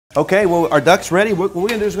Okay, well, our duck's ready. What we're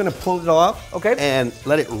gonna do is we're gonna pull it off, okay, and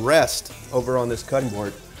let it rest over on this cutting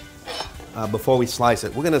board before we slice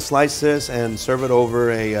it. We're gonna slice this and serve it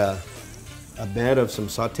over a bed of some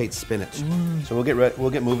sautéed spinach. So we'll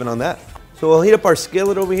get moving on that. So we'll heat up our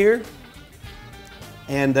skillet over here,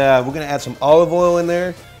 and we're gonna add some olive oil in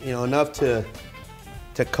there, you know, enough to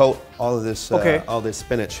coat all of this all this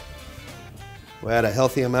spinach. We'll add a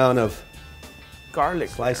healthy amount of garlic,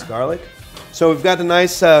 sliced garlic. So we've got a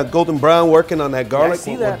nice golden brown working on that garlic.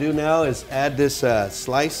 Yeah, what we'll do now is add this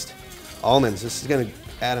sliced almonds. This is going to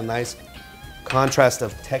add a nice contrast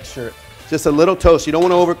of texture. Just a little toast. You don't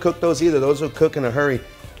want to overcook those either. Those will cook in a hurry.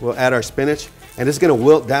 We'll add our spinach, and it's going to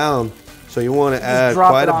wilt down. So you want to add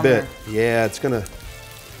quite a bit. Yeah, it's going to.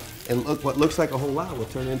 And look, what looks like a whole lot will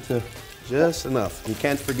turn into just enough. You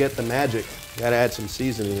can't forget the magic. You got to add some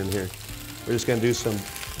seasoning in here. We're just going to do some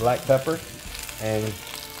black pepper and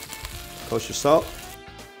kosher salt.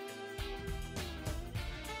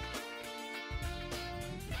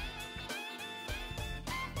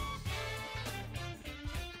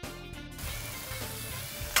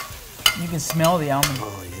 You can smell the almond.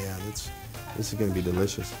 Oh yeah, this is going to be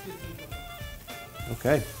delicious.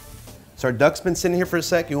 Okay, so our duck's been sitting here for a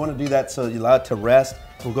sec. You want to do that so you allow it to rest.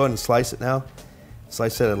 We'll go ahead and slice it now.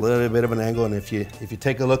 Slice it at a little bit of an angle, and if you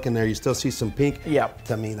take a look in there, you still see some pink. Yeah.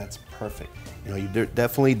 To me, that's perfect. You know, you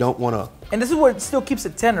definitely don't want to. And this is what still keeps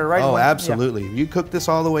it tender, right? Oh, absolutely. You cook this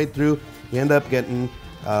all the way through, you end up getting,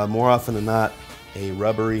 more often than not, a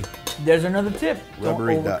rubbery. There's another tip.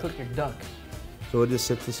 Rubbery don't duck. overcook your duck. So we'll just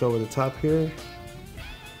sit this over the top here.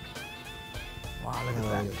 Wow, look at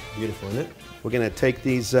that. Beautiful, isn't it? We're gonna take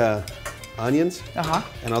these onions,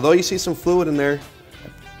 and although you see some fluid in there,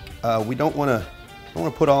 we don't want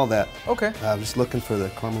to put all that. Okay. I'm just looking for the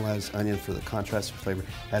caramelized onion for the contrast of flavor.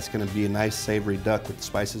 That's going to be a nice savory duck with the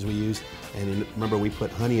spices we use. And remember, we put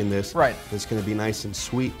honey in this. Right. It's going to be nice and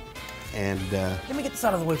sweet. And let me get this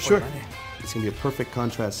out of the way for you. Sure. It's going to be a perfect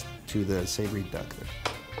contrast to the savory duck there.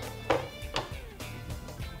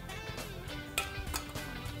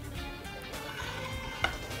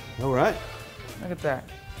 All right. Look at that.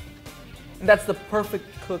 And that's the perfect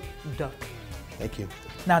cooked duck. Thank you.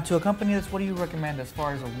 Now, to accompany this, what do you recommend as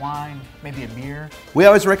far as a wine, maybe a beer? We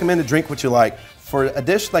always recommend to drink what you like. For a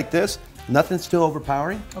dish like this, nothing's too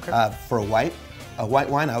overpowering. Okay. For a white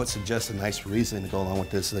wine, I would suggest a nice Riesling to go along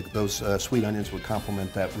with this. Like those sweet onions would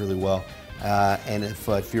complement that really well. And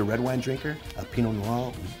if you're a red wine drinker, a Pinot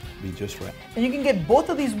Noir would be just right. And you can get both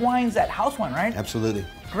of these wines at House Wine, right? Absolutely.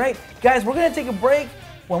 Great. Guys, we're going to take a break.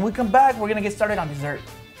 When we come back, we're going to get started on dessert.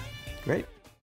 Great.